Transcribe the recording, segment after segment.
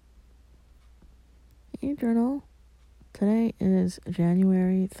e-journal. Today is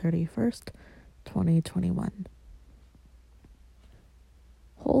January 31st, 2021.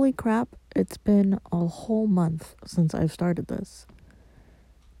 Holy crap, it's been a whole month since I've started this.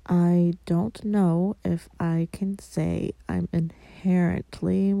 I don't know if I can say I'm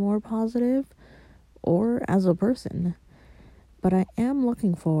inherently more positive or as a person, but I am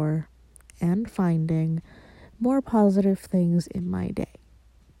looking for and finding more positive things in my day.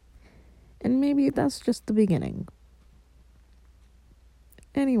 And maybe that's just the beginning.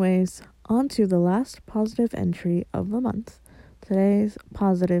 Anyways, on to the last positive entry of the month. Today's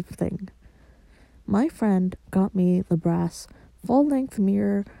positive thing. My friend got me the brass full-length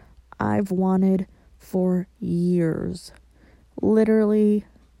mirror I've wanted for years. Literally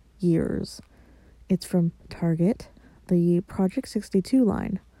years. It's from Target, the Project 62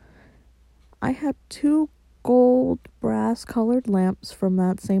 line. I had 2 gold brass colored lamps from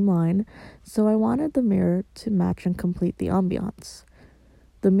that same line, so I wanted the mirror to match and complete the ambiance.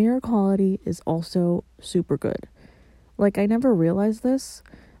 The mirror quality is also super good. Like, I never realized this,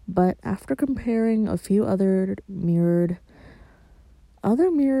 but after comparing a few other mirrors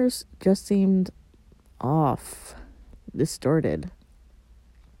just seemed off, distorted.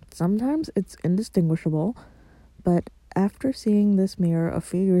 Sometimes it's indistinguishable, but after seeing this mirror a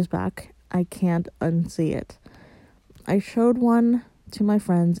few years back, I can't unsee it. I showed one to my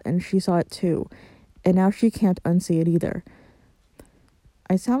friends and she saw it too, and now she can't unsee it either.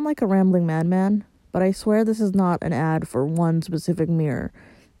 I sound like a rambling madman, but I swear this is not an ad for one specific mirror,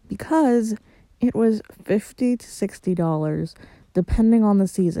 because it was $50 to $60 depending on the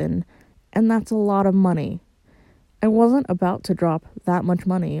season, and that's a lot of money. I wasn't about to drop that much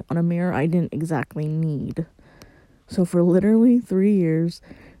money on a mirror I didn't exactly need. So for literally 3 years,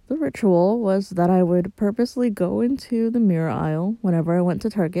 the ritual was that I would purposely go into the mirror aisle whenever I went to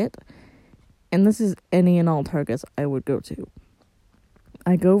Target, and this is any and all Targets I would go to.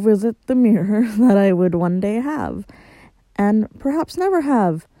 I go visit the mirror that I would one day have, and perhaps never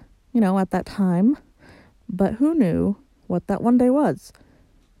have, at that time, but who knew what that one day was?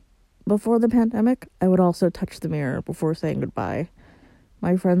 Before the pandemic, I would also touch the mirror before saying goodbye.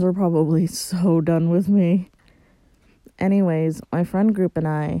 My friends were probably so done with me. Anyways, my friend group and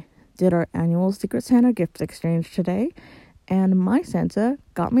I did our annual Secret Santa gift exchange today, and my Santa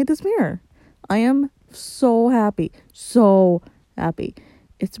got me this mirror. I am so happy. So happy.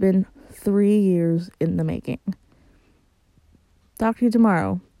 It's been 3 years in the making. Talk to you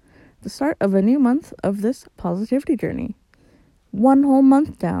tomorrow. The start of a new month of this positivity journey. 1 whole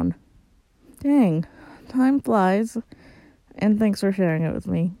month down. Dang, time flies. And thanks for sharing it with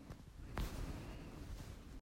me.